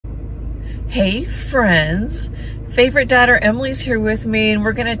Hey friends, favorite daughter Emily's here with me, and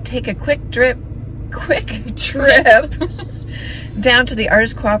we're gonna take a quick trip down to the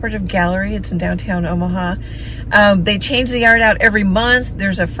Artists Cooperative Gallery. It's in downtown Omaha. They change the art out every month.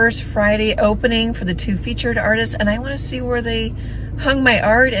 There's a first Friday opening for the 2 featured artists, and I want to see where they hung my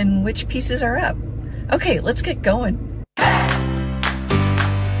art and which pieces are up. Okay, let's get going.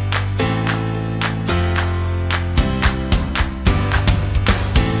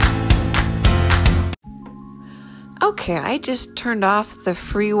 Okay, I just turned off the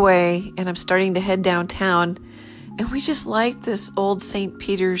freeway and I'm starting to head downtown, and we just like this old St.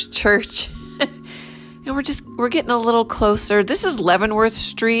 Peter's church. And we're getting a little closer. This is Leavenworth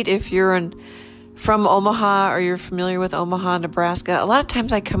Street if you're from Omaha or you're familiar with Omaha, Nebraska. A lot of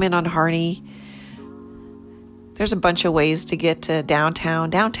times I come in on Harney. There's a bunch of ways to get to downtown.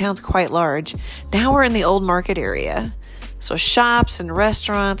 Downtown's quite large. Now we're in the old market area. So shops and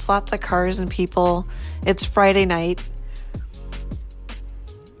restaurants, lots of cars and people. It's Friday night.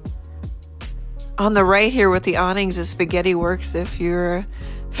 On the right here with the awnings is Spaghetti Works if you're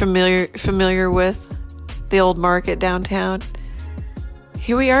familiar with the old market downtown.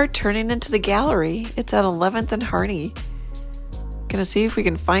 Here we are turning into the gallery. It's at 11th and Harney. Gonna see if we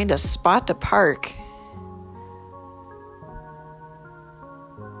can find a spot to park.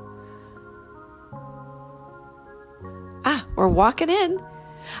 We're walking in.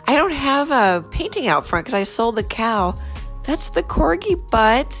 I don't have a painting out front because I sold the cow. That's the corgi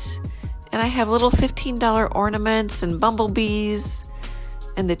butt. And I have little $15 ornaments and bumblebees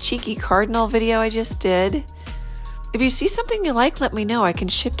and the cheeky cardinal video I just did. If you see something you like, let me know. I can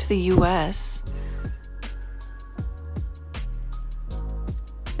ship to the US.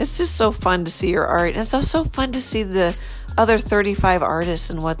 It's just so fun to see your art. And it's also fun to see the other 35 artists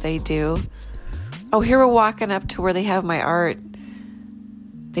and what they do. Oh, here we're walking up to where they have my art.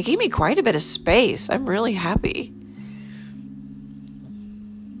 They gave me quite a bit of space. I'm really happy.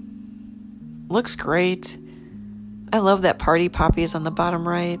 Looks great. I love that party poppies on the bottom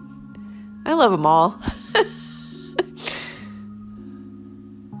right. I love them all.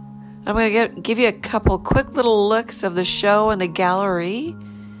 I'm going to give you a couple quick little looks of the show and the gallery.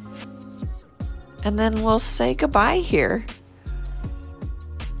 And then we'll say goodbye here.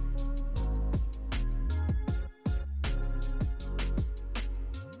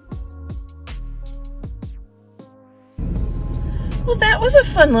 Well, that was a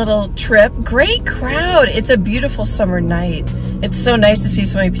fun little trip. Great crowd. It's a beautiful summer night. It's so nice to see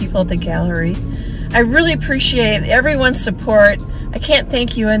so many people at the gallery. I really appreciate everyone's support. I can't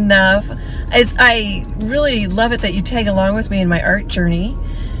thank you enough. I really love it that you tag along with me in my art journey.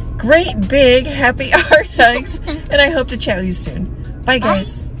 Great big happy art hugs, and I hope to chat with you soon. Bye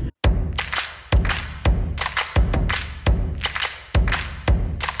guys.